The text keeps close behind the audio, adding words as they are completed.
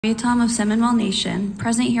Tom of Seminole Nation,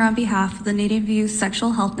 present here on behalf of the Native Youth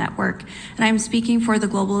Sexual Health Network, and I am speaking for the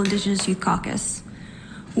Global Indigenous Youth Caucus.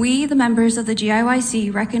 We, the members of the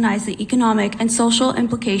GIYC, recognize the economic and social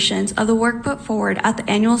implications of the work put forward at the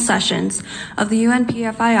annual sessions of the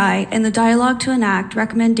UNPFII and the dialogue to enact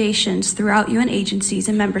recommendations throughout UN agencies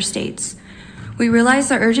and member states. We realize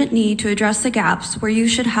the urgent need to address the gaps where youth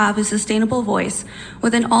should have a sustainable voice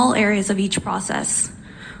within all areas of each process.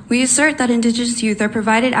 We assert that Indigenous youth are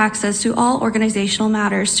provided access to all organizational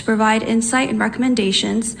matters to provide insight and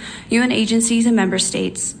recommendations, UN agencies and member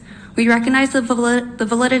states. We recognize the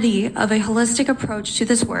validity of a holistic approach to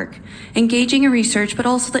this work, engaging in research, but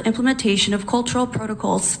also the implementation of cultural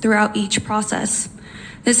protocols throughout each process.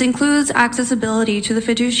 This includes accessibility to the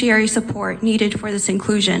fiduciary support needed for this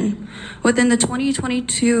inclusion. Within the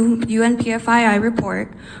 2022 UNPFII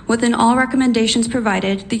report, within all recommendations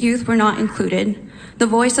provided, the youth were not included. The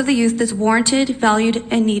voice of the youth is warranted, valued,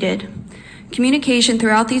 and needed. Communication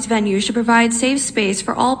throughout these venues should provide safe space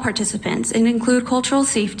for all participants and include cultural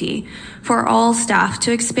safety for all staff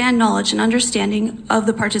to expand knowledge and understanding of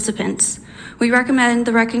the participants. We recommend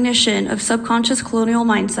the recognition of subconscious colonial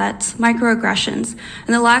mindsets, microaggressions,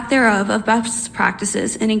 and the lack thereof of best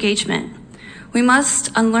practices in engagement. We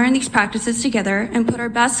must unlearn these practices together and put our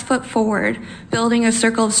best foot forward, building a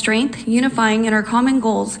circle of strength, unifying in our common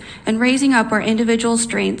goals, and raising up our individual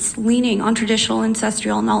strengths, leaning on traditional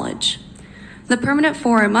ancestral knowledge. The Permanent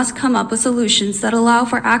Forum must come up with solutions that allow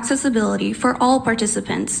for accessibility for all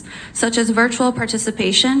participants, such as virtual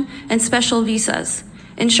participation and special visas,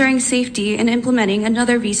 ensuring safety and implementing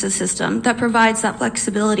another visa system that provides that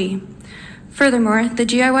flexibility. Furthermore, the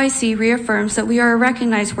GIYC reaffirms that we are a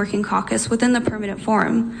recognized working caucus within the Permanent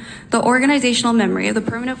Forum. The organizational memory of the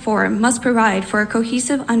Permanent Forum must provide for a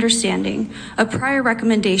cohesive understanding of prior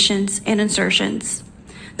recommendations and insertions.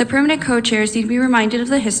 The permanent co-chairs need to be reminded of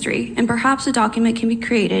the history, and perhaps a document can be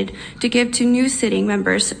created to give to new sitting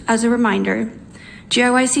members as a reminder.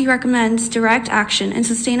 GIYC recommends direct action and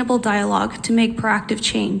sustainable dialogue to make proactive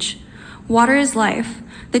change. Water is life.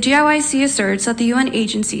 The GIYC asserts that the UN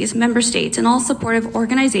agencies, member states, and all supportive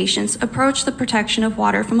organizations approach the protection of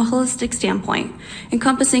water from a holistic standpoint,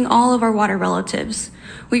 encompassing all of our water relatives.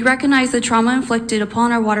 We recognize the trauma inflicted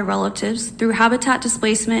upon our water relatives through habitat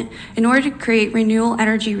displacement in order to create renewable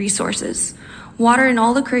energy resources. Water and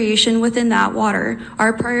all the creation within that water are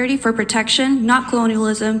a priority for protection, not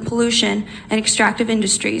colonialism, pollution, and extractive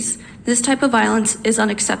industries. This type of violence is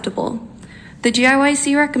unacceptable. The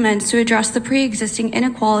GIYC recommends to address the pre-existing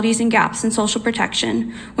inequalities and gaps in social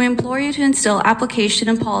protection. We implore you to instill application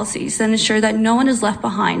and policies that ensure that no one is left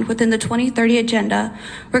behind within the 2030 agenda,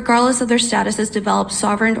 regardless of their status as developed,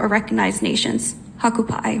 sovereign, or recognized nations.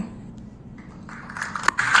 Hakupai.